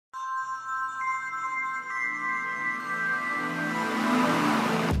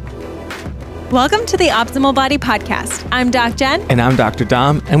Welcome to the Optimal Body Podcast. I'm Doc Jen. And I'm Dr.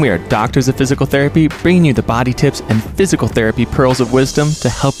 Dom, and we are doctors of physical therapy, bringing you the body tips and physical therapy pearls of wisdom to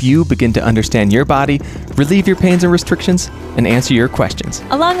help you begin to understand your body, relieve your pains and restrictions, and answer your questions.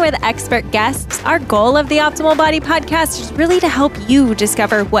 Along with expert guests, our goal of the Optimal Body Podcast is really to help you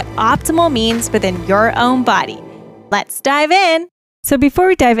discover what optimal means within your own body. Let's dive in. So before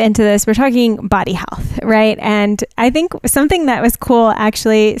we dive into this, we're talking body health, right? And I think something that was cool,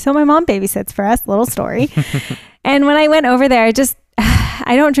 actually, so my mom babysits for us, little story. And when I went over there,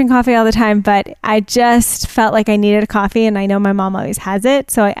 I don't drink coffee all the time, but I just felt like I needed a coffee, and I know my mom always has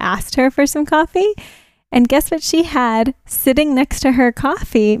it. So I asked her for some coffee, and guess what she had sitting next to her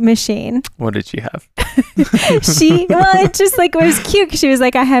coffee machine? What did she have? It was cute because she was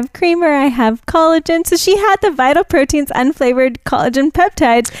like, I have creamer, I have collagen. So she had the Vital Proteins unflavored collagen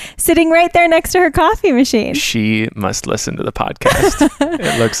peptides sitting right there next to her coffee machine. She must listen to the podcast.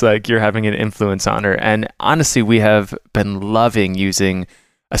 It looks like you're having an influence on her. And honestly, we have been loving using,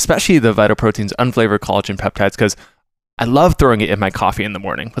 especially the Vital Proteins unflavored collagen peptides, because I love throwing it in my coffee in the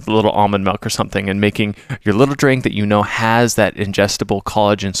morning with a little almond milk or something and making your little drink that you know has that ingestible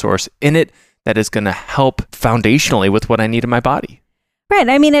collagen source in it that is going to help foundationally with what I need in my body. Right.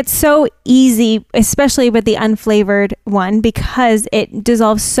 I mean, it's so easy, especially with the unflavored one, because it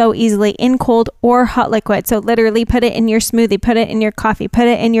dissolves so easily in cold or hot liquid. So literally put it in your smoothie, put it in your coffee, put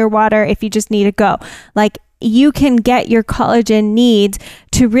it in your water if you just need to go. Like, you can get your collagen needs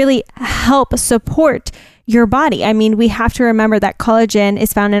to really help support your body. I mean, we have to remember that collagen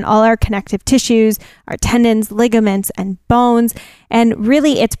is found in all our connective tissues, our tendons, ligaments, and bones. And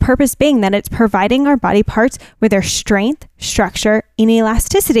really its purpose being that it's providing our body parts with their strength, structure, and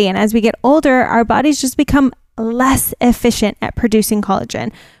elasticity. And as we get older, our bodies just become less efficient at producing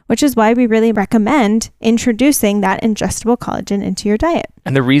collagen, which is why we really recommend introducing that ingestible collagen into your diet.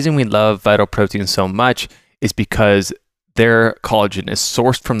 And the reason we love Vital Proteins so much is because their collagen is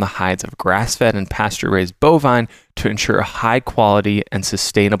sourced from the hides of grass-fed and pasture-raised bovine to ensure a high-quality and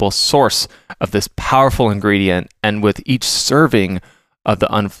sustainable source of this powerful ingredient. And with each serving of the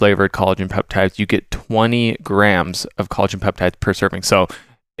unflavored collagen peptides, you get 20 grams of collagen peptides per serving. So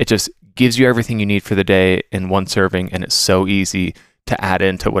it just gives you everything you need for the day in one serving, and it's so easy to add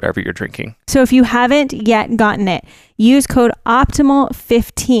into whatever you're drinking. So if you haven't yet gotten it, use code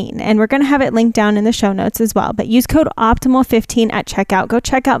OPTIMAL15, and we're going to have it linked down in the show notes as well. But use code OPTIMAL15 at checkout. Go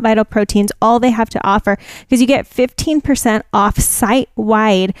check out Vital Proteins, all they have to offer, because you get 15% off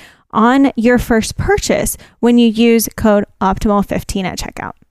site-wide on your first purchase when you use code OPTIMAL15 at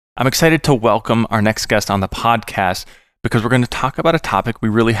checkout. I'm excited to welcome our next guest on the podcast because we're going to talk about a topic we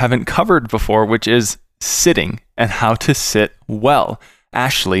really haven't covered before, which is sitting and how to sit well.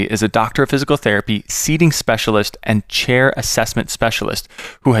 Ashley is a doctor of physical therapy, seating specialist, and chair assessment specialist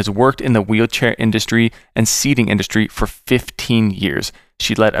who has worked in the wheelchair industry and seating industry for 15 years.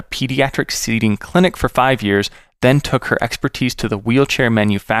 She led a pediatric seating clinic for 5 years, then took her expertise to the wheelchair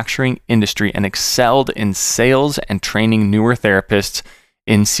manufacturing industry and excelled in sales and training newer therapists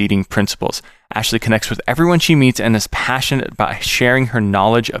in seating principles. Ashley connects with everyone she meets and is passionate about sharing her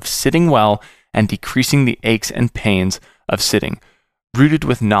knowledge of sitting well and decreasing the aches and pains of sitting. Rooted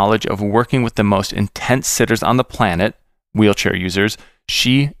with knowledge of working with the most intense sitters on the planet, wheelchair users,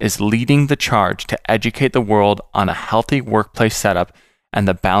 she is leading the charge to educate the world on a healthy workplace setup and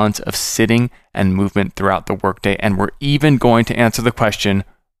the balance of sitting and movement throughout the workday. And we're even going to answer the question,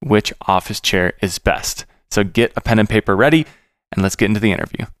 which office chair is best? So get a pen and paper ready, and let's get into the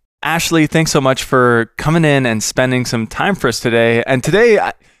interview. Ashley, thanks so much for coming in and spending some time for us today. And today,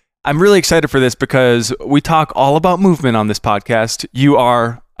 I'm really excited for this because we talk all about movement on this podcast. You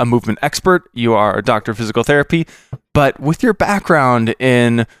are a movement expert. You are a doctor of physical therapy. But with your background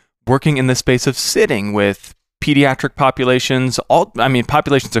in working in the space of sitting with pediatric populations,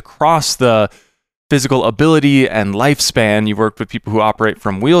 populations across the physical ability and lifespan, you've worked with people who operate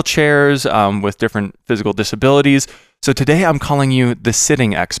from wheelchairs with different physical disabilities. So today I'm calling you the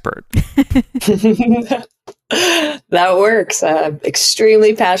sitting expert. That works. I'm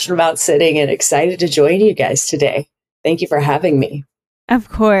extremely passionate about sitting and excited to join you guys today. Thank you for having me. Of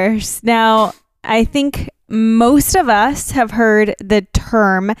course. Now, I think most of us have heard the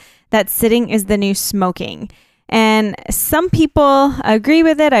term that sitting is the new smoking. And some people agree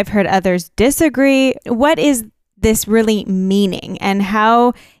with it. I've heard others disagree. What is this really meaning, and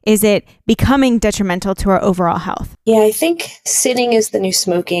how is it becoming detrimental to our overall health? Yeah, I think sitting is the new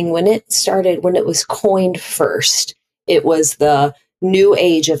smoking. When it was coined first, it was the new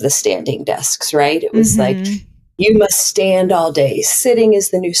age of the standing desks, right? It was like, you must stand all day. Sitting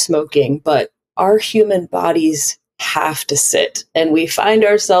is the new smoking, but our human bodies have to sit. And we find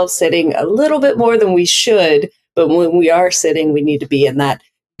ourselves sitting a little bit more than we should. But when we are sitting, we need to be in that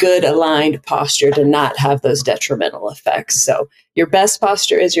good aligned posture to not have those detrimental effects. So your best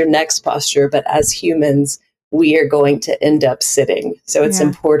posture is your next posture. But as humans, we are going to end up sitting. So it's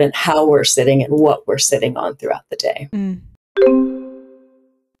important how we're sitting and what we're sitting on throughout the day.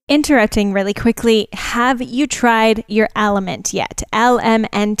 Interrupting really quickly, have you tried your Element yet?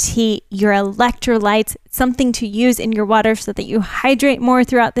 LMNT, your electrolytes, something to use in your water so that you hydrate more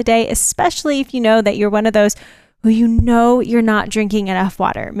throughout the day, especially if you know that you're one of those who you know you're not drinking enough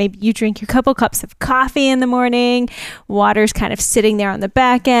water. Maybe you drink your couple cups of coffee in the morning, water's kind of sitting there on the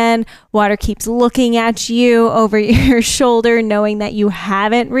back end, water keeps looking at you over your shoulder knowing that you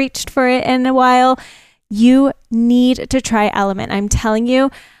haven't reached for it in a while. You need to try Element. I'm telling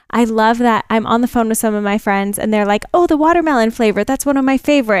you, I love that I'm on the phone with some of my friends and they're like, oh, the watermelon flavor, that's one of my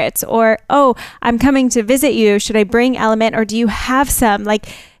favorites. Or, oh, I'm coming to visit you. Should I bring Element or do you have some? Like,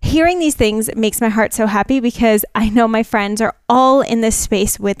 hearing these things makes my heart so happy because I know my friends are all in this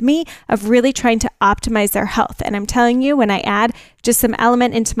space with me of really trying to optimize their health. And I'm telling you, when I add just some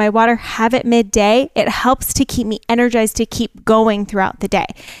Element into my water, have it midday, it helps to keep me energized to keep going throughout the day.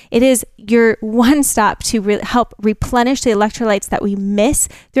 It is your one stop to help replenish the electrolytes that we miss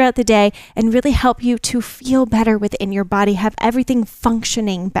throughout the day and really help you to feel better within your body, have everything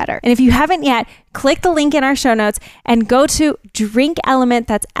functioning better. And if you haven't yet, click the link in our show notes and go to Drink Element.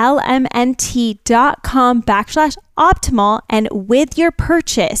 That's lmnt.com/optimal. And with your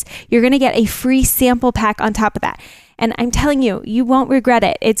purchase, you're going to get a free sample pack on top of that. And I'm telling you, you won't regret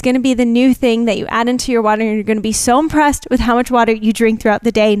it. It's going to be the new thing that you add into your water, and you're going to be so impressed with how much water you drink throughout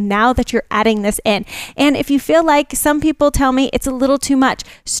the day now that you're adding this in. And if you feel like some people tell me it's a little too much,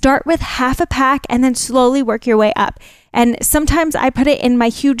 start with half a pack and then slowly work your way up. And sometimes I put it in my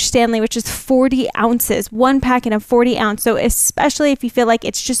huge Stanley, which is 40 ounces, one pack in a 40 ounce. So especially if you feel like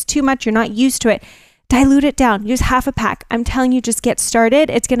it's just too much, you're not used to it, dilute it down, use half a pack. I'm telling you, just get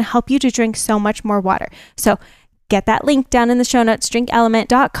started. It's going to help you to drink so much more water. So get that link down in the show notes,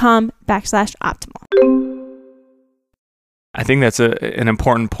 drinkelement.com/optimal. I think that's an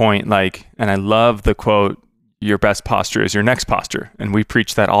important point. Like, and I love the quote, your best posture is your next posture. And we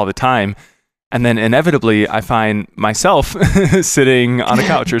preach that all the time. And then inevitably, I find myself sitting on a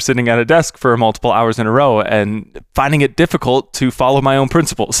couch or sitting at a desk for multiple hours in a row and finding it difficult to follow my own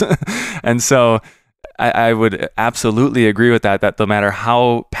principles. And so I would absolutely agree with that no matter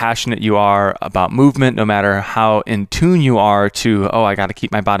how passionate you are about movement, no matter how in tune you are to, oh, I got to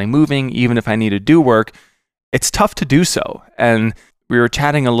keep my body moving, even if I need to do work, it's tough to do so. And we were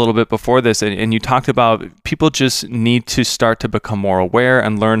chatting a little bit before this, and you talked about people just need to start to become more aware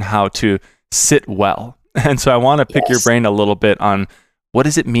and learn how to sit well. And so I want to pick your brain a little bit on what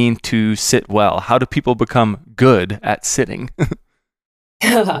does it mean to sit well? How do people become good at sitting?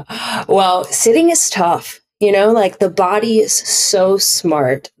 Well, sitting is tough. You know, like the body is so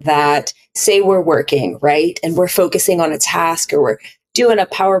smart that say we're working, right? And we're focusing on a task or we're doing a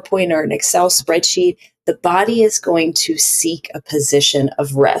PowerPoint or an Excel spreadsheet. The body is going to seek a position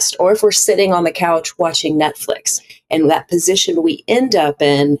of rest. Or if we're sitting on the couch watching Netflix, and that position we end up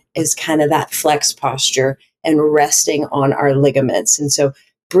in is kind of that flex posture and resting on our ligaments. And so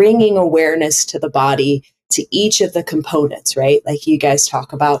bringing awareness to the body, to each of the components, right? Like you guys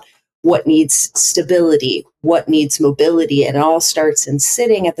talk about what needs stability, what needs mobility, and it all starts in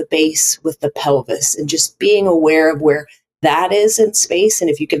sitting at the base with the pelvis and just being aware of where that is in space. And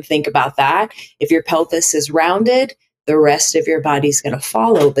if you can think about that, if your pelvis is rounded, the rest of your body's going to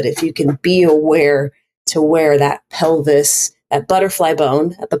follow. But if you can be aware to where that pelvis, that butterfly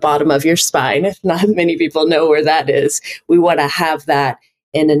bone at the bottom of your spine, if not many people know where that is, we want to have that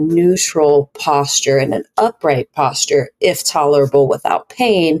in a neutral posture and an upright posture, if tolerable without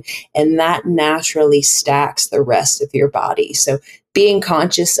pain. And that naturally stacks the rest of your body. So being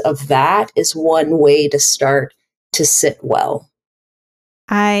conscious of that is one way to start to sit well.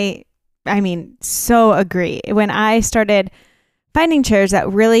 I mean, so agree. When I started finding chairs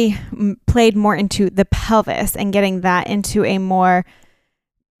that really played more into the pelvis and getting that into a more,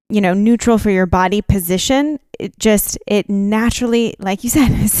 neutral for your body position, it naturally, like you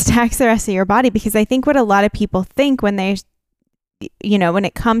said, stacks the rest of your body. Because I think what a lot of people think when they, when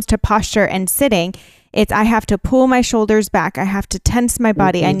it comes to posture and sitting, it's I have to pull my shoulders back. I have to tense my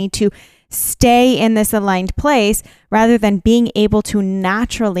body. Mm-hmm. I need to stay in this aligned place rather than being able to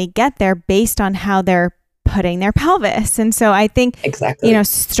naturally get there based on how they're putting their pelvis. And so I think, exactly,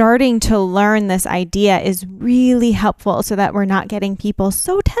 starting to learn this idea is really helpful so that we're not getting people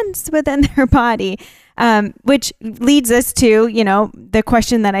so tense within their body, which leads us to, the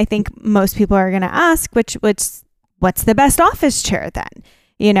question that I think most people are going to ask, which what's the best office chair then?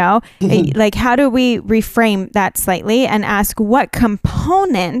 You know, like how do we reframe that slightly and ask what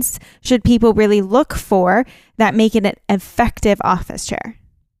components should people really look for that make it an effective office chair?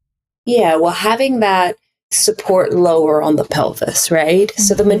 Yeah, well, having that support lower on the pelvis, right? Mm-hmm.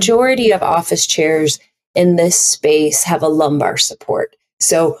 So the majority of office chairs in this space have a lumbar support.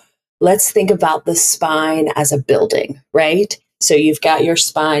 So let's think about the spine as a building, right? So you've got your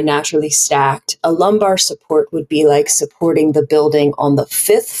spine naturally stacked. A lumbar support would be like supporting the building on the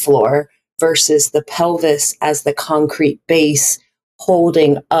 5th floor versus the pelvis as the concrete base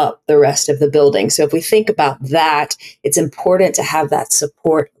holding up the rest of the building. So if we think about that, it's important to have that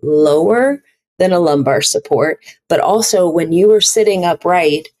support lower than a lumbar support. But also when you are sitting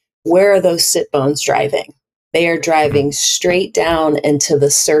upright, where are those sit bones driving? They are driving straight down into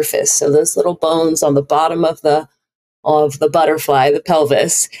the surface. So those little bones on the bottom of the butterfly, the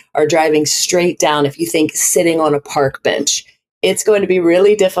pelvis, are driving straight down. If you think sitting on a park bench, it's going to be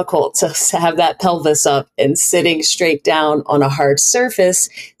really difficult to have that pelvis up and sitting straight down on a hard surface.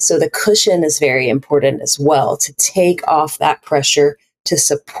 So the cushion is very important as well to take off that pressure to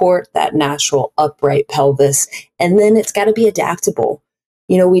support that natural upright pelvis. And then it's got to be adaptable.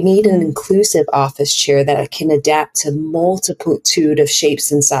 You know, we need an inclusive office chair that can adapt to multitude of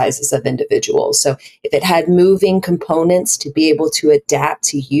shapes and sizes of individuals. So if it had moving components to be able to adapt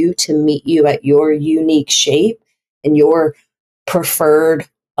to you, to meet you at your unique shape and your preferred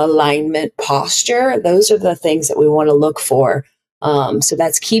alignment posture, those are the things that we want to look for. So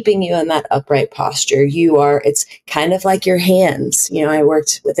that's keeping you in that upright posture. It's kind of like your hands. You know, I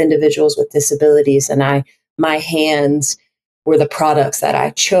worked with individuals with disabilities and my hands were the products that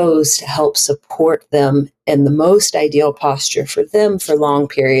I chose to help support them in the most ideal posture for them for long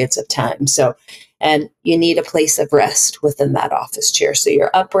periods of time. So, and you need a place of rest within that office chair. So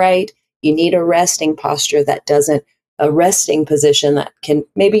you're upright, you need a resting posture a resting position that can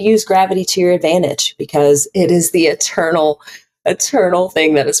maybe use gravity to your advantage, because it is the eternal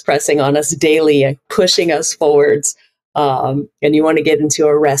thing that is pressing on us daily and pushing us forwards. And you want to get into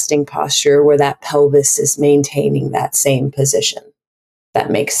a resting posture where that pelvis is maintaining that same position.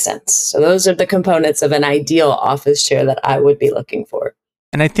 That makes sense. So those are the components of an ideal office chair that I would be looking for.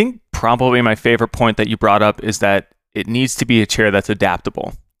 And I think probably my favorite point that you brought up is that it needs to be a chair that's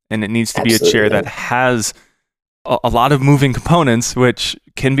adaptable, and it needs to be a chair that has a lot of moving components, which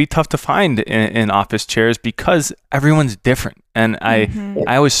can be tough to find in office chairs because everyone's different. And I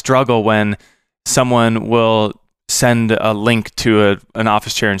always struggle when someone will send a link to an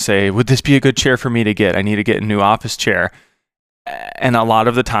office chair and say, would this be a good chair for me to get? I need to get a new office chair. And a lot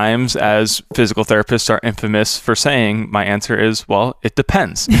of the times, as physical therapists are infamous for saying, my answer is, well, it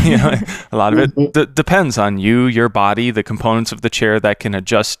depends. You know, a lot of it depends on you, your body, the components of the chair that can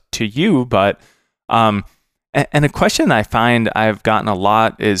adjust to you. But, and a question I find I've gotten a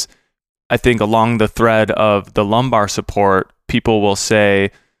lot is, I think along the thread of the lumbar support, people will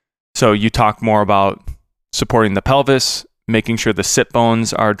say, so you talk more about supporting the pelvis, making sure the sit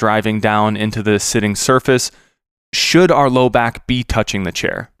bones are driving down into the sitting surface. Should our low back be touching the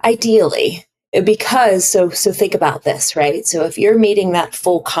chair? Ideally, because so think about this, right? So if you're meeting that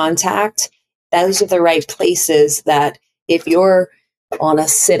full contact, those are the right places that if you're on a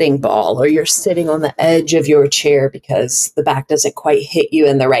sitting ball or you're sitting on the edge of your chair because the back doesn't quite hit you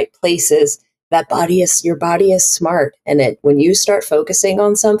in the right places, your body is smart. And when you start focusing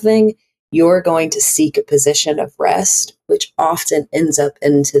on something, you're going to seek a position of rest, which often ends up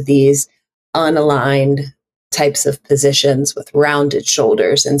into these unaligned types of positions with rounded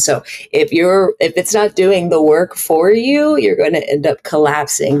shoulders. And so if it's not doing the work for you, you're going to end up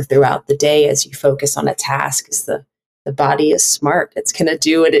collapsing throughout the day as you focus on a task, because the body is smart. It's going to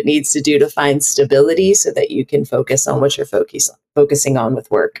do what it needs to do to find stability so that you can focus on what you're focusing on with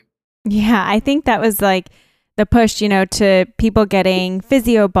work. Yeah, I think that was like the push, to people getting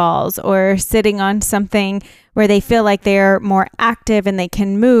physio balls or sitting on something where they feel like they're more active and they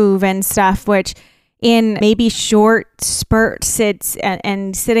can move and stuff, which in maybe short spurt sits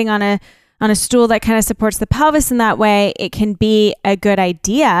and sitting on a stool that kind of supports the pelvis in that way, it can be a good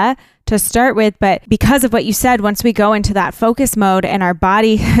idea to start with. But because of what you said, once we go into that focus mode and our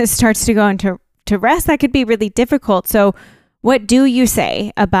body starts to go into rest, that could be really difficult. So what do you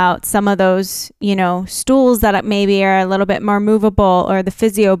say about some of those, stools that maybe are a little bit more movable, or the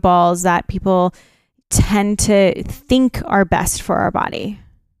physio balls that people tend to think are best for our body?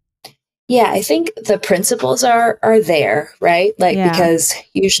 Yeah, I think the principles are there, right? Because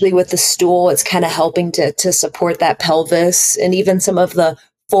usually with the stool, it's kind of helping to support that pelvis, and even some of the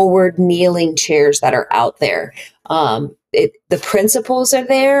forward kneeling chairs that are out there. the principles are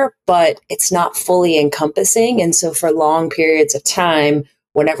there, but it's not fully encompassing. And so for long periods of time,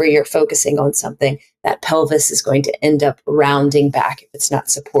 whenever you're focusing on something, that pelvis is going to end up rounding back if it's not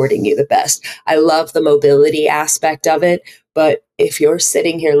supporting you the best. I love the mobility aspect of it, but if you're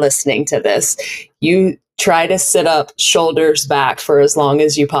sitting here listening to this, you try to sit up shoulders back for as long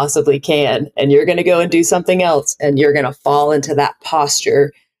as you possibly can, and you're going to go and do something else, and you're going to fall into that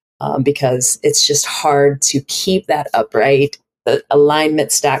posture because it's just hard to keep that upright, the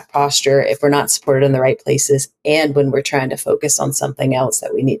alignment stack posture, if we're not supported in the right places, and when we're trying to focus on something else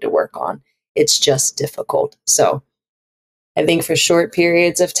that we need to work on. It's just difficult. So I think for short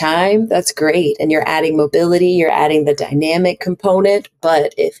periods of time, that's great. And you're adding mobility, you're adding the dynamic component.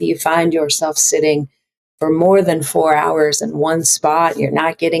 But if you find yourself sitting for more than 4 hours in one spot, you're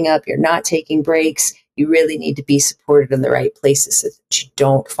not getting up, you're not taking breaks, you really need to be supported in the right places so that you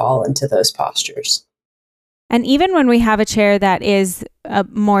don't fall into those postures. And even when we have a chair that is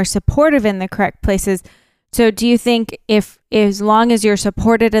more supportive in the correct places, so do you think if as long as you're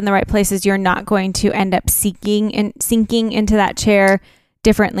supported in the right places, you're not going to end up sinking into that chair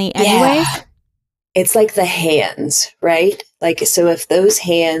differently anyways? Yeah. It's like the hands, right? Like, so if those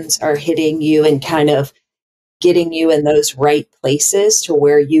hands are hitting you and kind of getting you in those right places to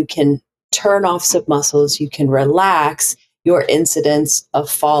where you can turn off some muscles, you can relax, your incidence of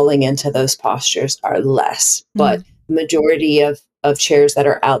falling into those postures are less. But majority of chairs that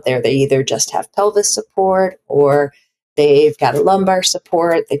are out there, they either just have pelvis support or they've got a lumbar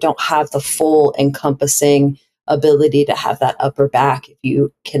support. They don't have the full encompassing ability to have that upper back if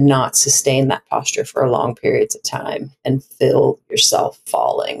you cannot sustain that posture for long periods of time and feel yourself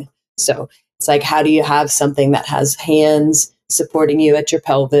falling. So it's like, how do you have something that has hands supporting you at your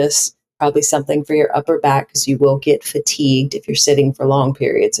pelvis, probably something for your upper back because you will get fatigued if you're sitting for long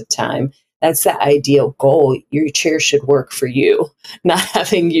periods of time. That's the ideal goal. Your chair should work for you, not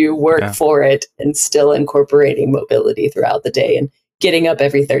having you work for it and still incorporating mobility throughout the day and getting up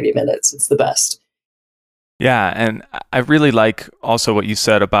every 30 minutes. It's the best. Yeah, and I really like also what you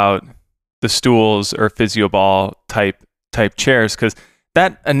said about the stools or physio ball type chairs, because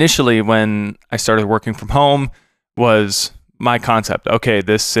that initially, when I started working from home, was my concept. Okay,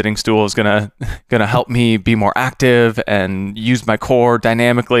 this sitting stool is gonna help me be more active and use my core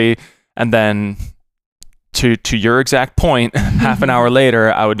dynamically. And then to your exact point, half an hour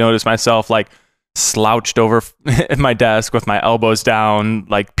later, I would notice myself like slouched over at my desk with my elbows down,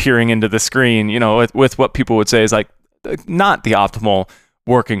 like peering into the screen, with what people would say is like not the optimal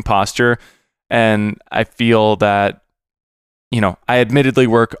working posture. And I feel that, I admittedly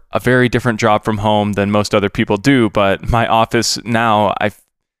work a very different job from home than most other people do, but my office now, I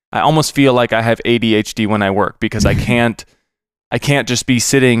almost feel like I have ADHD when I work because I can't just be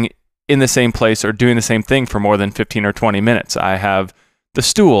sitting in the same place or doing the same thing for more than 15 or 20 minutes. I have the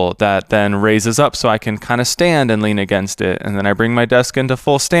stool that then raises up so I can kind of stand and lean against it. And then I bring my desk into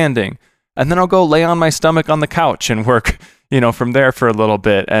full standing. And then I'll go lay on my stomach on the couch and work, from there for a little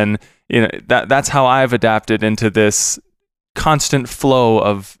bit. And, that's how I've adapted into this constant flow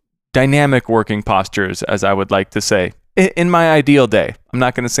of dynamic working postures, as I would like to say, in my ideal day. I'm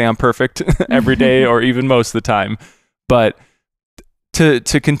not going to say I'm perfect every day or even most of the time, but to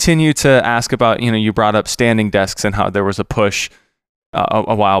continue to ask about, you brought up standing desks and how there was a push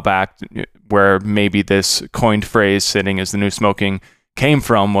a while back where maybe this coined phrase, sitting is the new smoking, came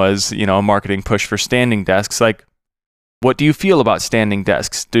from, was, a marketing push for standing desks. Like, what do you feel about standing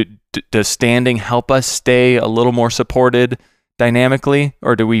desks? Does standing help us stay a little more supported dynamically,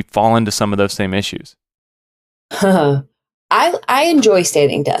 or do we fall into some of those same issues? I enjoy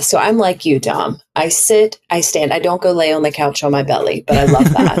standing desks. So I'm like you, Dom. I sit, I stand. I don't go lay on the couch on my belly, but I love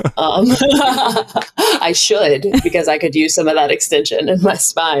that. I should, because I could use some of that extension in my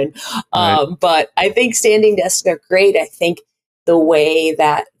spine. Right. But I think standing desks are great. I think the way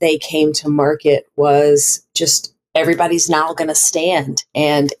that they came to market was just everybody's now going to stand,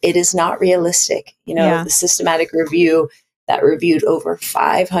 and it is not realistic. The systematic review that reviewed over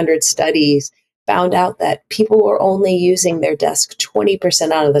 500 studies found out that people were only using their desk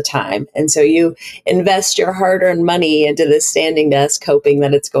 20% out of the time. And so you invest your hard-earned money into this standing desk, hoping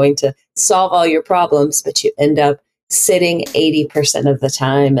that it's going to solve all your problems, but you end up sitting 80% of the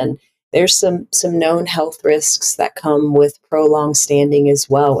time. And there's some known health risks that come with prolonged standing as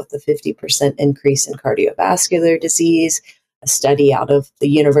well, with a 50% increase in cardiovascular disease. A study out of the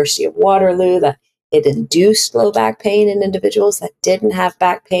University of Waterloo that it induced low back pain in individuals that didn't have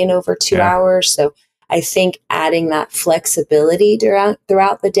back pain over 2 hours. So I think adding that flexibility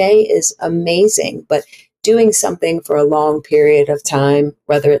throughout the day is amazing. But doing something for a long period of time,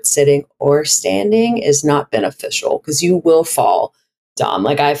 whether it's sitting or standing, is not beneficial because you will fall, Dom.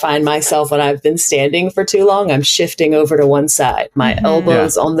 Like I find myself when I've been standing for too long, I'm shifting over to one side, my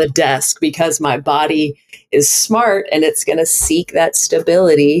elbows on the desk, because my body is smart and it's going to seek that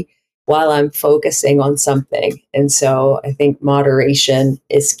stability while I'm focusing on something. And so I think moderation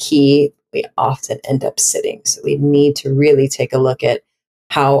is key. We often end up sitting. So we need to really take a look at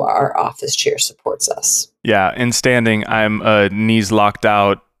how our office chair supports us. Yeah. In standing, I'm a knees locked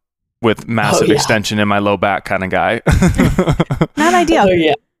out with massive extension in my low back kind of guy. Not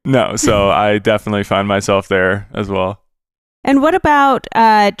ideal. No. So I definitely find myself there as well. And what about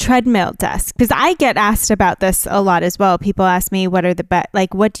treadmill desk? Because I get asked about this a lot as well. People ask me, what are the best,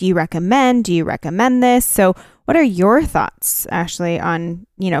 like, what do you recommend? Do you recommend this? So what are your thoughts, Ashley, on,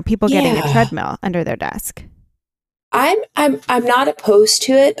 people getting a treadmill under their desk? I'm not opposed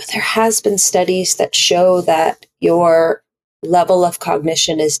to it, but there has been studies that show that your level of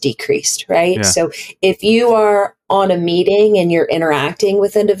cognition is decreased, right? Yeah. So if you are on a meeting and you're interacting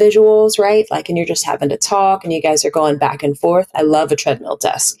with individuals, right? Like, and you're just having to talk and you guys are going back and forth. I love a treadmill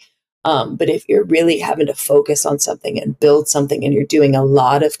desk. But if you're really having to focus on something and build something and you're doing a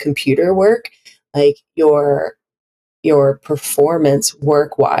lot of computer work, like your performance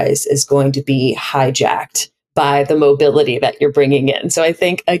work-wise is going to be hijacked by the mobility that you're bringing in. So I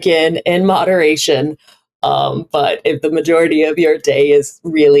think, again, in moderation, but if the majority of your day is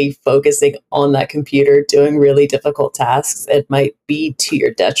really focusing on that computer, doing really difficult tasks, it might be to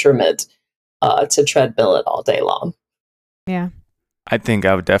your detriment to treadmill it all day long. Yeah. I think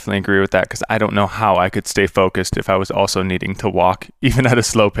I would definitely agree with that because I don't know how I could stay focused if I was also needing to walk, even at a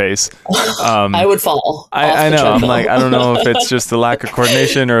slow pace. I would fall. I know. I'm like, I don't know if it's just the lack of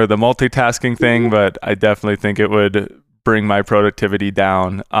coordination or the multitasking thing, but I definitely think it would bring my productivity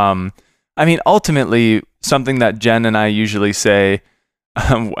down. I mean, ultimately, something that Jen and I usually say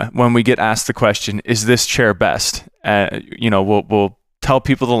when we get asked the question, is this chair best? We'll tell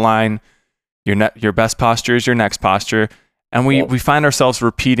people the line, your best posture is your next posture. And we find ourselves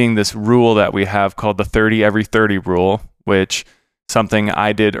repeating this rule that we have called the 30 every 30 rule, which something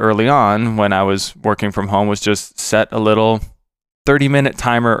I did early on when I was working from home was just set a little 30-minute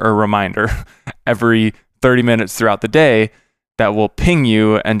timer or reminder every 30 minutes throughout the day that will ping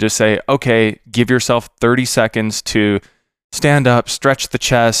you and just say, okay, give yourself 30 seconds to stand up, stretch the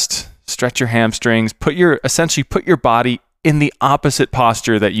chest, stretch your hamstrings, essentially put your body in the opposite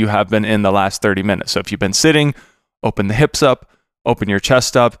posture that you have been in the last 30 minutes. So if you've been sitting, open the hips up, open your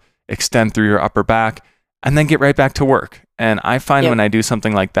chest up, extend through your upper back, and then get right back to work. And I find when I do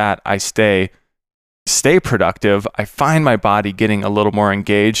something like that, I stay productive. I find my body getting a little more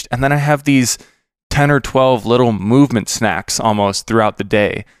engaged. And then I have these 10 or 12 little movement snacks almost throughout the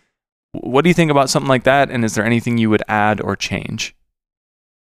day. What do you think about something like that? And is there anything you would add or change?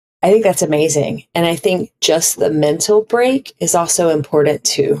 I think that's amazing. And I think just the mental break is also important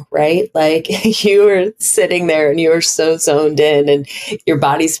too, right? Like you are sitting there and you are so zoned in and your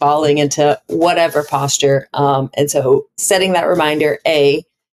body's falling into whatever posture. And so setting that reminder,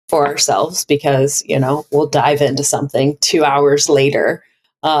 for ourselves, because, we'll dive into something 2 hours later.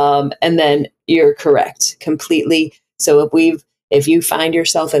 And then you're correct completely. So if you find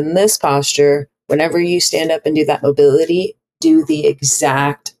yourself in this posture, whenever you stand up and do that mobility, do the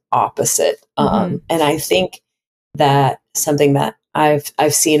exact opposite. And I think that something that I've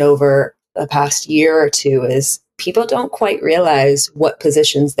seen over the past year or two is people don't quite realize what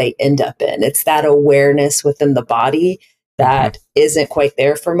positions they end up in. It's that awareness within the body that isn't quite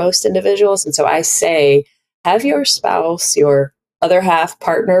there for most individuals. And so I say, have your spouse, your other half,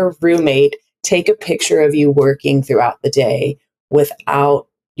 partner, roommate, take a picture of you working throughout the day without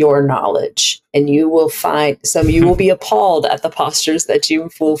your knowledge, and you will you will be appalled at the postures that you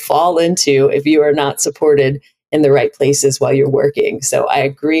will fall into if you are not supported in the right places while you're working. So I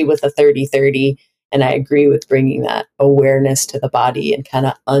agree with the 30-30, and I agree with bringing that awareness to the body and kind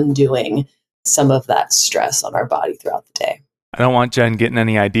of undoing some of that stress on our body throughout the day. I don't want Jen getting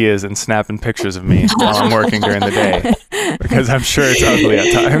any ideas and snapping pictures of me while I'm working during the day, because I'm sure it's ugly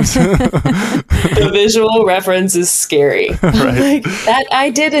at times. The visual reference is scary. Right. Like, that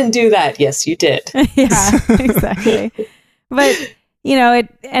I didn't do that. Yes, you did. Yeah, exactly. But,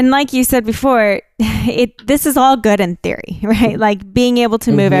 and like you said before, this is all good in theory, right? Like being able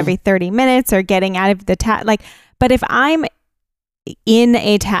to move every 30 minutes or getting out of the but if I'm in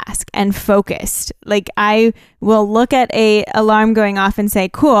a task and focused, like I will look at a alarm going off and say,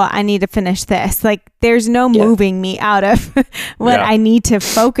 cool, I need to finish this. Like there's no moving me out of what I need to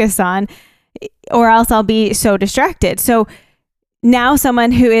focus on, or else I'll be so distracted. So now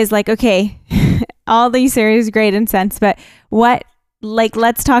someone who is like, okay, all these series great in sense, but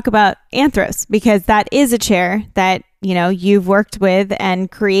let's talk about Anthros, because that is a chair that, you've worked with and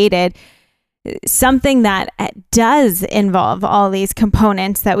created, something that does involve all these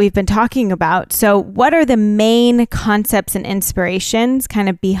components that we've been talking about. So what are the main concepts and inspirations kind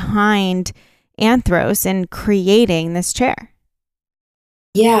of behind Anthros and creating this chair?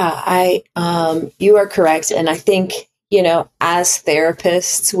 Yeah, you are correct. And I think, as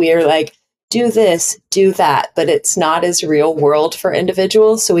therapists, we are like, do this, do that, but it's not as real world for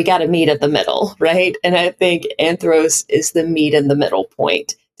individuals. So we got to meet at the middle, right? And I think Anthros is the meet in the middle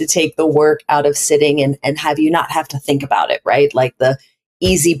point to take the work out of sitting and have you not have to think about it, right? Like the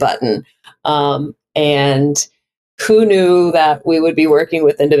easy button. And who knew that we would be working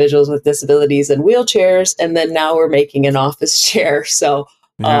with individuals with disabilities and wheelchairs? And then now we're making an office chair. So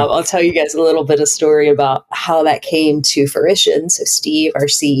I'll tell you guys a little bit of story about how that came to fruition. So Steve, our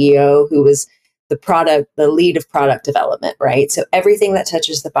CEO, who was the lead of product development, right? So everything that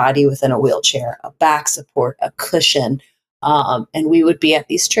touches the body within a wheelchair, a back support, a cushion. And we would be at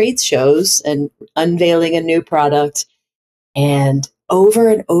these trade shows and unveiling a new product. And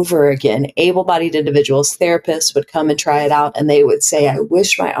over again, able-bodied individuals, therapists would come and try it out. And they would say, I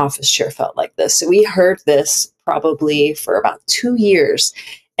wish my office chair felt like this. So we heard this probably for about 2 years.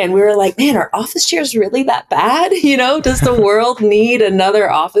 And we were like, man, are office chairs really that bad? Does the world need another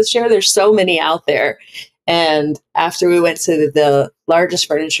office chair? There's so many out there. And after we went to the largest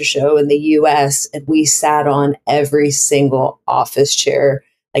furniture show in the US, and we sat on every single office chair,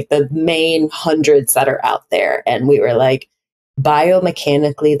 like the main hundreds that are out there. And we were like,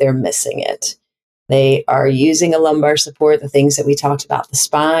 biomechanically, they're missing it. They are using a lumbar support, the things that we talked about, the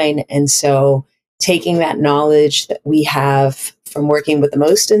spine. And so taking that knowledge that we have from working with the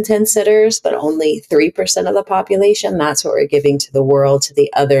most intense sitters, but only 3% of the population, that's what we're giving to the world, to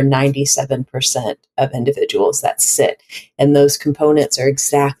the other 97% of individuals that sit. And those components are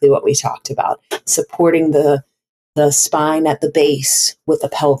exactly what we talked about, supporting the spine at the base with the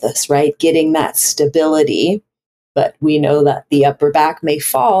pelvis, right? Getting that stability. But we know that the upper back may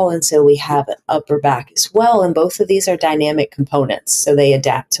fall, and so we have an upper back as well. And both of these are dynamic components, so they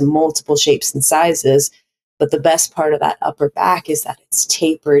adapt to multiple shapes and sizes. But the best part of that upper back is that it's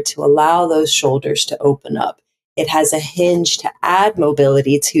tapered to allow those shoulders to open up. It has a hinge to add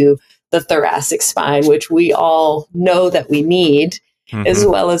mobility to the thoracic spine, which we all know that we need, as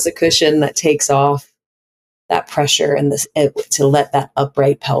well as a cushion that takes off that pressure and to let that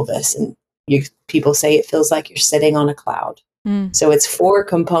upright pelvis. And people say it feels like you're sitting on a cloud. So it's 4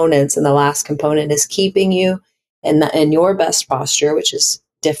 components, and the last component is keeping you in your best posture, which is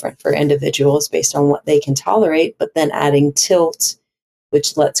different for individuals based on what they can tolerate, but then adding tilt,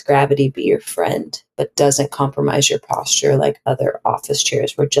 which lets gravity be your friend, but doesn't compromise your posture like other office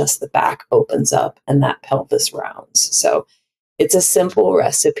chairs where just the back opens up and that pelvis rounds. So it's a simple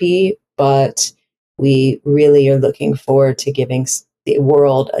recipe, but we really are looking forward to giving the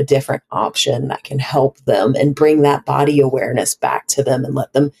world a different option that can help them and bring that body awareness back to them and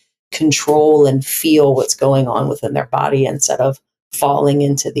let them control and feel what's going on within their body instead of falling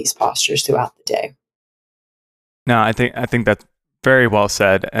into these postures throughout the day. No, I think that's very well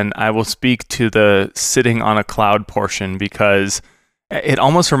said. And I will speak to the sitting on a cloud portion because it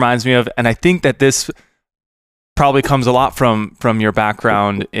almost reminds me of, and I think that this probably comes a lot from your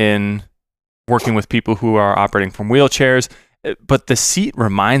background in working with people who are operating from wheelchairs. But the seat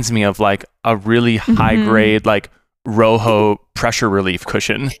reminds me of like a really high grade, like Roho pressure relief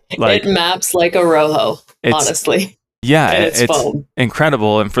cushion. Like it maps like a Roho, honestly. Yeah, and it's foam.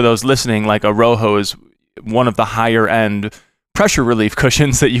 Incredible. And for those listening, like a Roho is one of the higher end pressure relief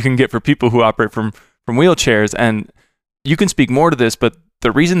cushions that you can get for people who operate from wheelchairs. And you can speak more to this, but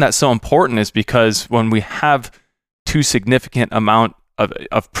the reason that's so important is because when we have too significant amount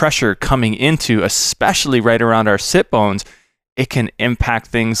of pressure coming into, especially right around our sit bones, it can impact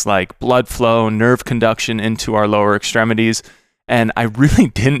things like blood flow, nerve conduction into our lower extremities. And I really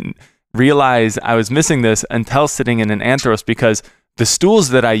didn't realize I was missing this until sitting in an Anthros, because the stools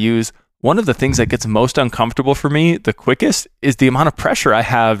that I use, one of the things that gets most uncomfortable for me the quickest is the amount of pressure I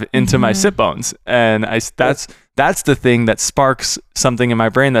have into my sit bones. And that's the thing that sparks something in my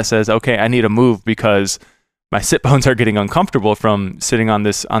brain that says, okay, I need to move because my sit bones are getting uncomfortable from sitting on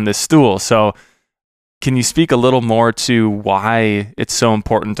this stool. So can you speak a little more to why it's so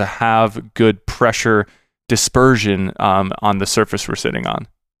important to have good pressure dispersion on the surface we're sitting on?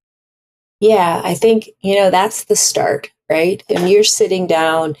 Yeah, I think, that's the start, right? And you're sitting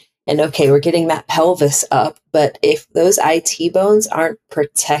down and okay, we're getting that pelvis up, but if those IT bones aren't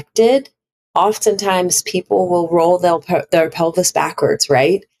protected, oftentimes people will roll their pelvis backwards,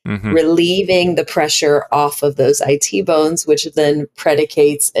 right? relieving the pressure off of those IT bones, which then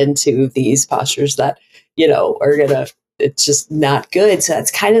predicates into these postures that, are it's just not good. So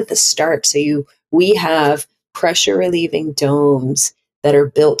that's kind of the start. So we have pressure relieving domes that are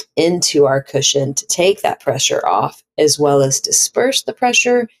built into our cushion to take that pressure off, as well as disperse the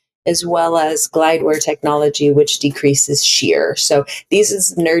pressure, as well as glideware technology, which decreases shear. So these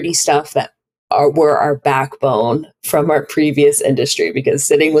is nerdy stuff that were our backbone from our previous industry, because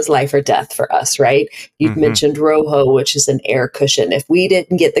sitting was life or death for us, right? You'd mentioned Roho, which is an air cushion. If we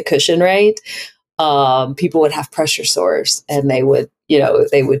didn't get the cushion right, people would have pressure sores, and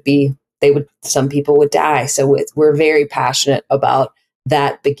some people would die. So we're very passionate about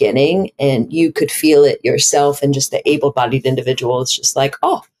that beginning, and you could feel it yourself, and just the able-bodied individual is just like,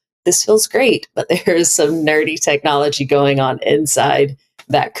 oh, this feels great. But there's some nerdy technology going on inside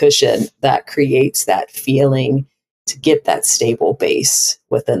that cushion that creates that feeling to get that stable base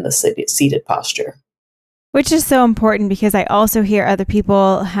within the seated posture. Which is so important, because I also hear other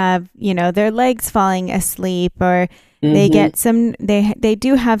people have, their legs falling asleep, or they get they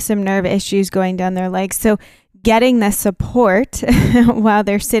do have some nerve issues going down their legs. So getting the support while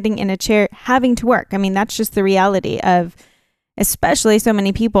they're sitting in a chair, having to work. I mean, that's just the reality of, especially so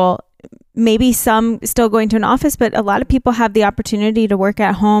many people, maybe some still going to an office, but a lot of people have the opportunity to work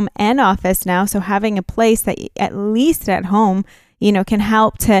at home and office now. So having a place that at least at home, can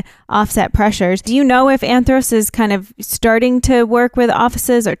help to offset pressures. Do you know if Anthros is kind of starting to work with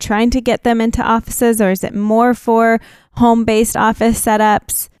offices or trying to get them into offices, or is it more for home-based office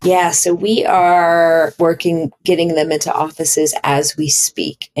setups? Yeah, so we are getting them into offices as we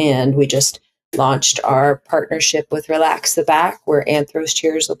speak. And we just launched our partnership with Relax the Back, where Anthros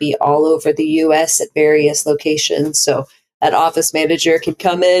chairs will be all over the U.S. at various locations. So that office manager can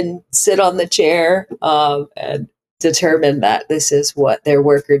come in, sit on the chair, and determine that this is what their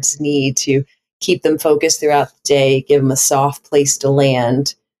workers need to keep them focused throughout the day, give them a soft place to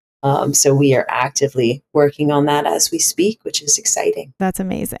land. So we are actively working on that as we speak, which is exciting. That's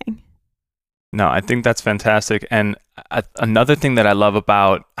amazing. No, I think that's fantastic. And another thing that I love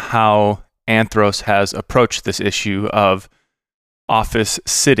about how Anthros has approached this issue of office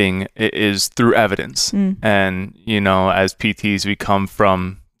sitting is through evidence. And, as PTs, we come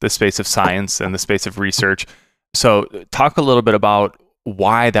from the space of science and the space of research. So talk a little bit about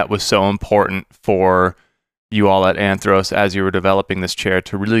why that was so important for you all at Anthros as you were developing this chair,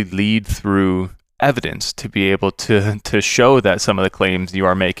 to really lead through evidence, to be able to show that some of the claims you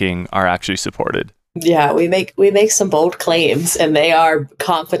are making are actually supported. Yeah, we make some bold claims, and they are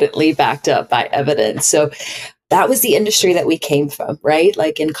confidently backed up by evidence. So that was the industry that we came from, right?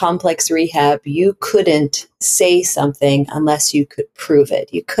 Like in complex rehab, you couldn't say something unless you could prove it.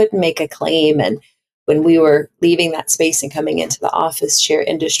 You couldn't make a claim. And when we were leaving that space and coming into the office chair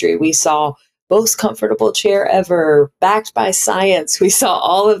industry, we saw most comfortable chair ever, backed by science. We saw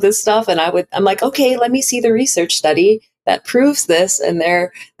all of this stuff, and I'm like, okay, let me see the research study that proves this. And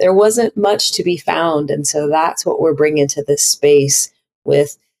there wasn't much to be found. And so that's what we're bringing to this space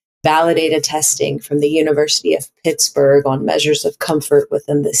with validated testing from the University of Pittsburgh on measures of comfort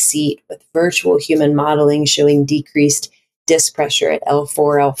within the seat, with virtual human modeling showing decreased disc pressure at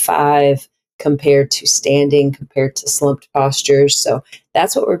L4, L5 compared to standing, compared to slumped postures. So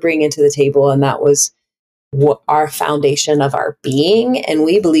that's what we're bringing to the table. And that was what our foundation of our being. And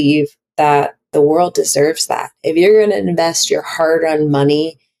we believe that the world deserves that. If you're going to invest your hard-earned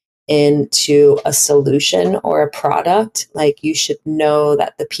money into a solution or a product, like, you should know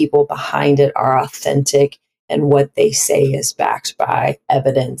that the people behind it are authentic, and what they say is backed by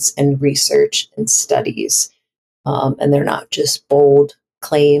evidence and research and studies. And they're not just bold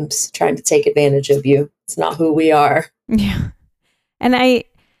claims trying to take advantage of you. It's not who we are. Yeah. And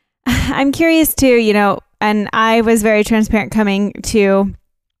I'm curious too, and I was very transparent coming to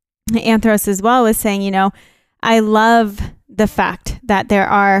Anthros as well, with saying, I love the fact that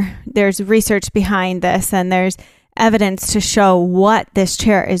there's research behind this, and there's evidence to show what this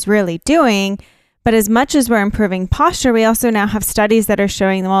chair is really doing. But as much as we're improving posture, we also now have studies that are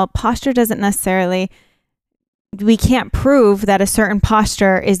showing, well, posture doesn't necessarily, we can't prove that a certain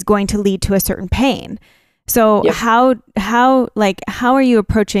posture is going to lead to a certain pain. So yep. how are you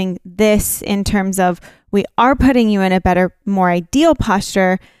approaching this in terms of, we are putting you in a better, more ideal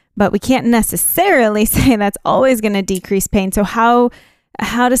posture, but we can't necessarily say that's always going to decrease pain. So how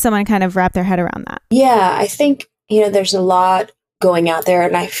does someone kind of wrap their head around that? Yeah, I think, there's a lot going out there,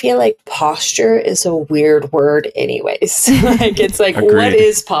 and I feel like posture is a weird word anyways. It's like, Agreed. What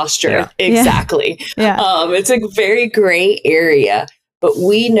is posture? Yeah. Exactly. Yeah. It's a very gray area, but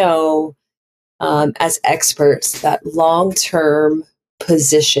we know as experts that long-term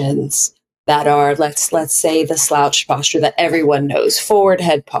positions that are, let's say, the slouch posture that everyone knows, forward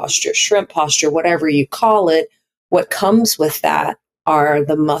head posture, shrimp posture, whatever you call it. What comes with that are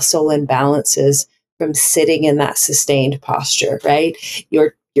the muscle imbalances from sitting in that sustained posture, right?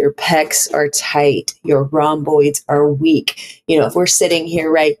 Your pecs are tight, your rhomboids are weak. If we're sitting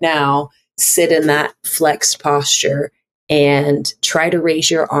here right now, sit in that flexed posture and try to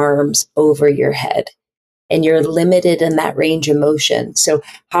raise your arms over your head. And you're limited in that range of motion. So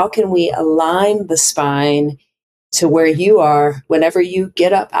how can we align the spine to where you are? Whenever you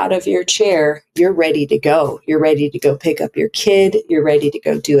get up out of your chair, you're ready to go. You're ready to go pick up your kid. You're ready to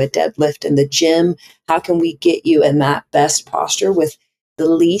go do a deadlift in the gym. How can we get you in that best posture with the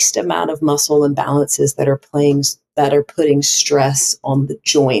least amount of muscle imbalances that are putting stress on the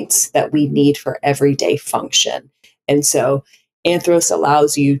joints that we need for everyday function? And so Anthros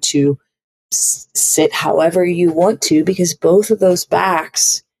allows you to sit however you want to, because both of those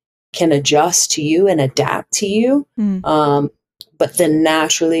backs can adjust to you and adapt to you. But then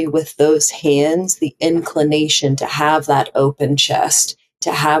naturally with those hands, the inclination to have that open chest,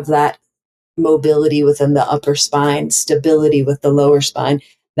 to have that mobility within the upper spine, stability with the lower spine,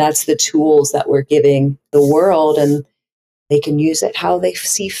 that's the tools that we're giving the world, and they can use it how they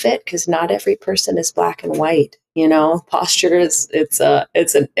see fit, because not every person is black and white. Posture it's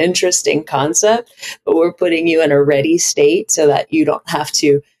an interesting concept, but we're putting you in a ready state so that you don't have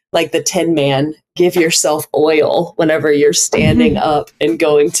to, like the Tin Man, give yourself oil whenever you're standing up and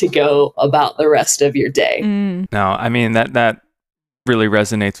going to go about the rest of your day. No, I mean, that really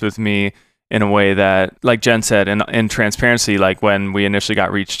resonates with me in a way that, like Jen said, in transparency, like when we initially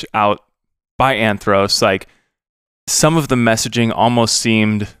got reached out by Anthros, like some of the messaging almost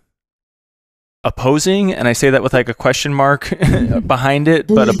seemed opposing, and I say that with like a question mark behind it,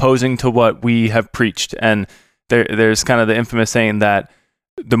 but opposing to what we have preached. And there's kind of the infamous saying that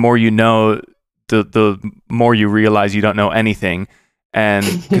the more you know, the more you realize you don't know anything. And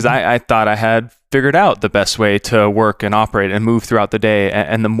because I thought I had figured out the best way to work and operate and move throughout the day.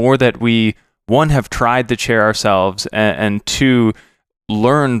 And the more that we, one, have tried the chair ourselves, and two,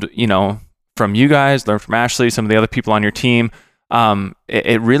 learned, from you guys, learned from Ashley, some of the other people on your team,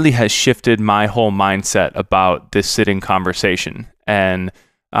 it really has shifted my whole mindset about this sitting conversation, and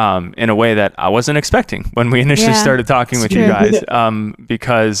in a way that I wasn't expecting when we initially started talking with you guys,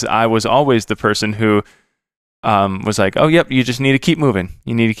 because I was always the person who was like, oh, yep, you just need to keep moving.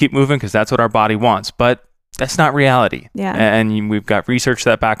 You need to keep moving because that's what our body wants. But that's not reality. Yeah. And we've got research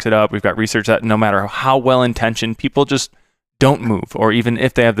that backs it up. We've got research that no matter how well-intentioned, people just don't move. Or even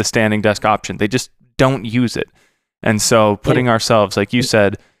if they have the standing desk option, they just don't use it. And so putting ourselves, like you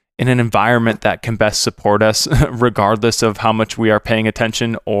said, in an environment that can best support us, regardless of how much we are paying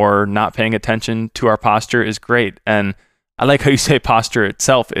attention or not paying attention to our posture, is great. And I like how you say posture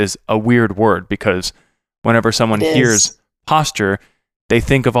itself is a weird word, because whenever someone hears posture, they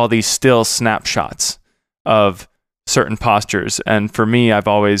think of all these still snapshots of certain postures. And for me,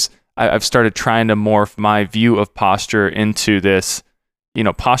 I've started trying to morph my view of posture into this,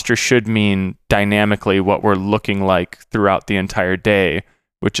 posture should mean dynamically what we're looking like throughout the entire day,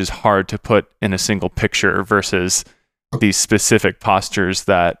 which is hard to put in a single picture versus these specific postures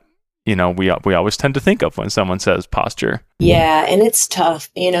that, we always tend to think of when someone says posture. Yeah. And it's tough,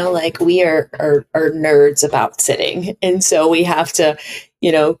 like we are nerds about sitting. And so we have to,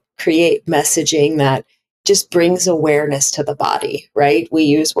 create messaging that just brings awareness to the body, right? We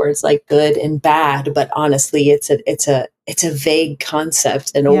use words like good and bad, but honestly, it's a vague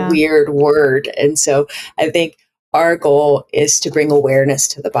concept and a weird word. And so I think our goal is to bring awareness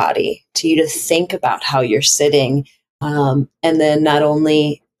to the body, to you to think about how you're sitting, and then not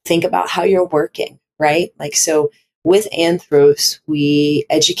only think about how you're working, right? Like, so with Anthros, we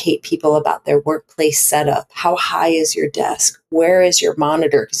educate people about their workplace setup. How high is your desk? Where is your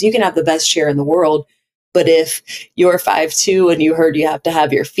monitor? Because you can have the best chair in the world, but if you're 5'2" and you heard you have to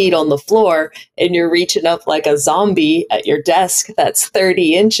have your feet on the floor and you're reaching up like a zombie at your desk that's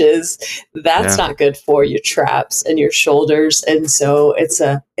 30 inches, that's not good for your traps and your shoulders. And so it's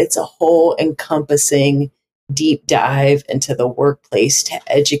a whole encompassing deep dive into the workplace to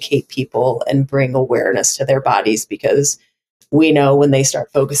educate people and bring awareness to their bodies, because we know when they start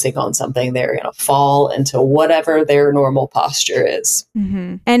focusing on something, they're going to fall into whatever their normal posture is.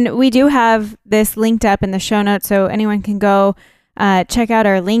 Mm-hmm. And we do have this linked up in the show notes, so anyone can go check out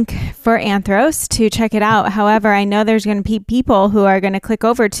our link for Anthros to check it out. However, I know there's going to be people who are going to click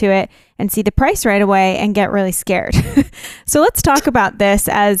over to it and see the price right away and get really scared. So let's talk about this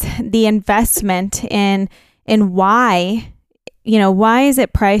as the investment in why is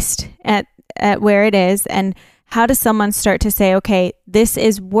it priced at where it is, and how does someone start to say, okay, this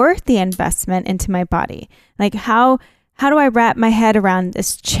is worth the investment into my body? Like how do I wrap my head around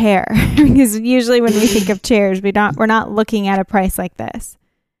this chair? Because usually when we think of chairs, we're not looking at a price like this.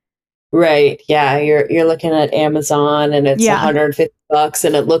 Right. Yeah. You're looking at Amazon and it's $150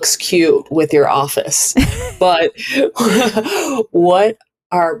 and it looks cute with your office. But what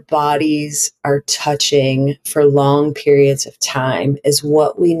our bodies are touching for long periods of time is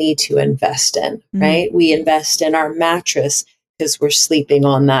what we need to invest in, right? We invest in our mattress because we're sleeping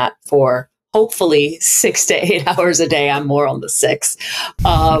on that for hopefully 6 to 8 hours a day. I'm more on the 6.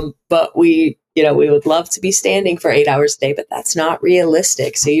 But we would love to be standing for 8 hours a day, but that's not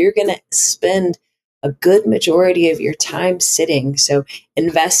realistic. So you're going to spend a good majority of your time sitting. So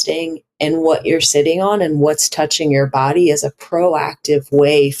investing in what you're sitting on and what's touching your body is a proactive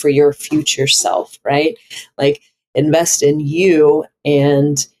way for your future self, right? Like invest in you.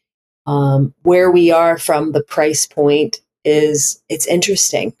 And where we are from the price point it's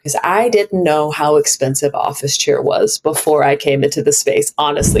interesting because I didn't know how expensive office chair was before I came into the space.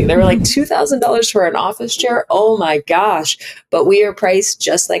 Honestly, they were like $2,000 for an office chair. Oh my gosh. But we are priced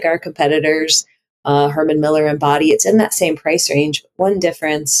just like our competitors, Herman Miller and Body. It's in that same price range. One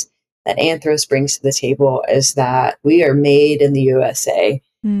difference that Anthros brings to the table is that we are made in the USA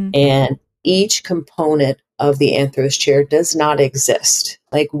and each component of the Anthros chair does not exist.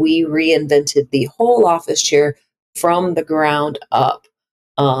 Like we reinvented the whole office chair from the ground up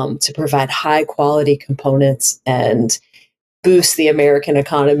to provide high quality components and boost the American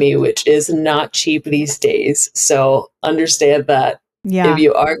economy, which is not cheap these days. So understand that if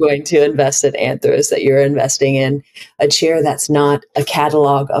you are going to invest in Anthros, that you're investing in a chair that's not a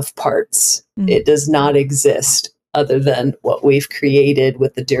catalog of parts. It does not exist other than what we've created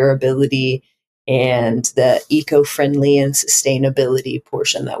with the durability and the eco-friendly and sustainability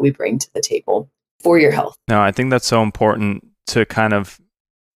portion that we bring to the table for your health. No, I think that's so important to kind of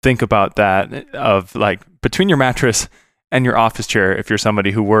think about that of like between your mattress and your office chair. If you're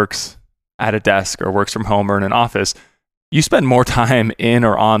somebody who works at a desk or works from home or in an office, you spend more time in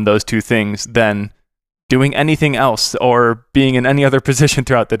or on those two things than doing anything else or being in any other position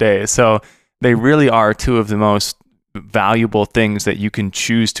throughout the day. So they really are two of the most valuable things that you can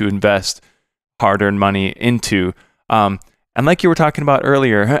choose to invest hard-earned money into. And like you were talking about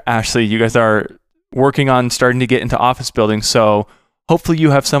earlier, Ashley, you guys are working on starting to get into office buildings. So hopefully you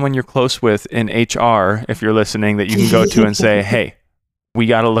have someone you're close with in HR, if you're listening, that you can go to and say, hey, we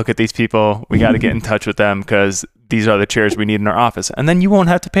got to look at these people. We got to get in touch with them because these are the chairs we need in our office. And then you won't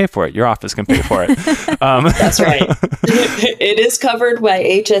have to pay for it. Your office can pay for it. That's right. It is covered by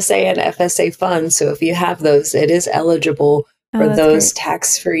HSA and FSA funds. So if you have those, it is eligible for those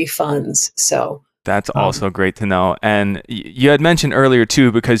tax-free funds. So that's also great to know. And you had mentioned earlier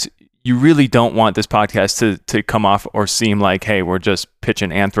too, because you really don't want this podcast to come off or seem like, hey, we're just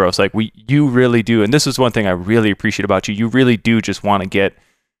pitching Anthros. Like you really do. And this is one thing I really appreciate about you. You really do just want to get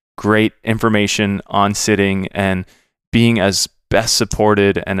great information on sitting and being as best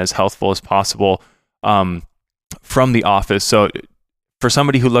supported and as healthful as possible from the office. So for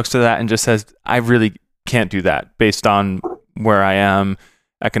somebody who looks to that and just says, I really can't do that based on where I am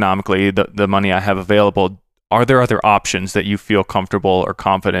economically, the money I have available, are there other options that you feel comfortable or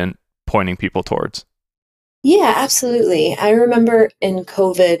confident pointing people towards? Yeah, absolutely. I remember in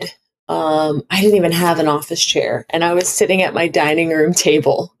COVID, I didn't even have an office chair and I was sitting at my dining room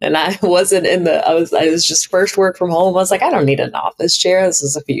table and I wasn't I was just first work from home. I was like, I don't need an office chair. This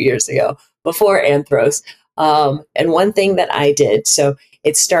was a few years ago before Anthros. And one thing that I did, so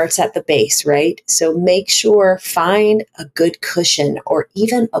it starts at the base, right? So make sure, find a good cushion or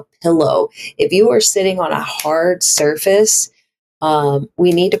even a pillow. If you are sitting on a hard surface,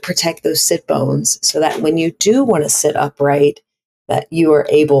 we need to protect those sit bones so that when you do want to sit upright, that you are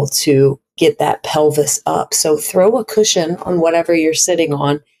able to get that pelvis up. So throw a cushion on whatever you're sitting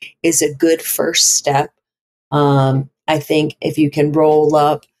on is a good first step. I think if you can roll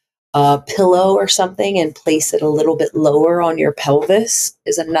up a pillow or something and place it a little bit lower on your pelvis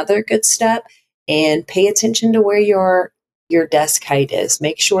is another good step. And pay attention to where your desk height is.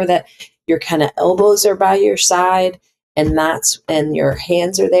 Make sure that your kind of elbows are by your side and your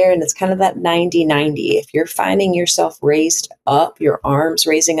hands are there. And it's kind of that 90-90. If you're finding yourself raised up, your arms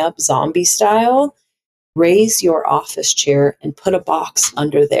raising up zombie style, raise your office chair and put a box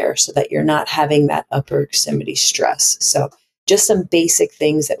under there so that you're not having that upper extremity stress. So just some basic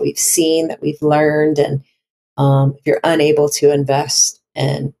things that we've seen, that we've learned. And if you're unable to invest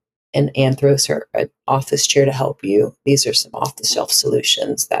in an Anthros or an office chair to help you, these are some off-the-shelf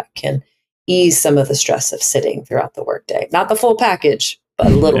solutions that can ease some of the stress of sitting throughout the workday. Not the full package, but a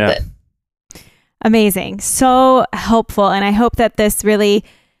little bit. Amazing. So helpful. And I hope that this really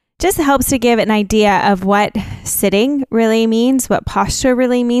just helps to give an idea of what sitting really means, what posture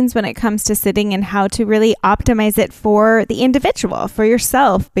really means when it comes to sitting, and how to really optimize it for the individual, for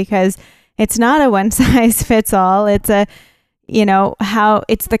yourself, because it's not a one size fits all. It's how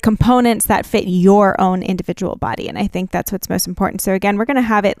it's the components that fit your own individual body. And I think that's what's most important. So again, we're going to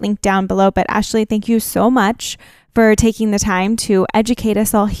have it linked down below. But Ashley, thank you so much for taking the time to educate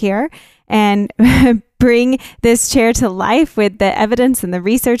us all here and bring this chair to life with the evidence and the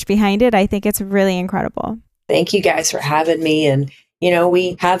research behind it. I think it's really incredible. Thank you guys for having me. And,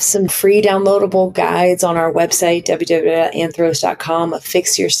 we have some free downloadable guides on our website, www.anthros.com, a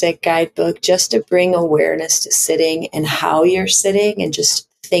Fix Your Sit guidebook, just to bring awareness to sitting and how you're sitting, and just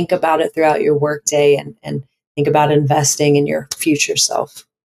think about it throughout your workday and think about investing in your future self.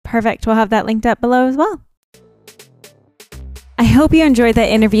 Perfect. We'll have that linked up below as well. I hope you enjoyed that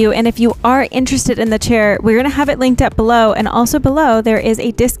interview. And if you are interested in the chair, we're going to have it linked up below. And also below, there is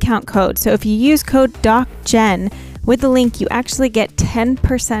a discount code. So if you use code DOCGEN with the link, you actually get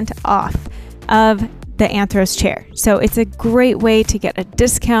 10% off of the Anthros chair. So it's a great way to get a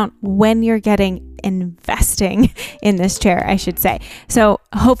discount when you're investing in this chair, I should say. So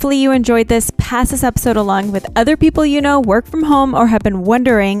hopefully you enjoyed this. Pass this episode along with other people work from home or have been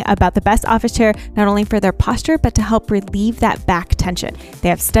wondering about the best office chair, not only for their posture, but to help relieve that back tension. They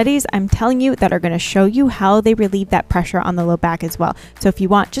have studies, I'm telling you, that are going to show you how they relieve that pressure on the low back as well. So if you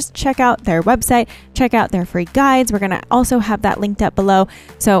want, just check out their website, check out their free guides. We're going to also have that linked up below.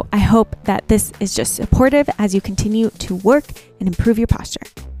 So I hope that this is just supportive as you continue to work and improve your posture.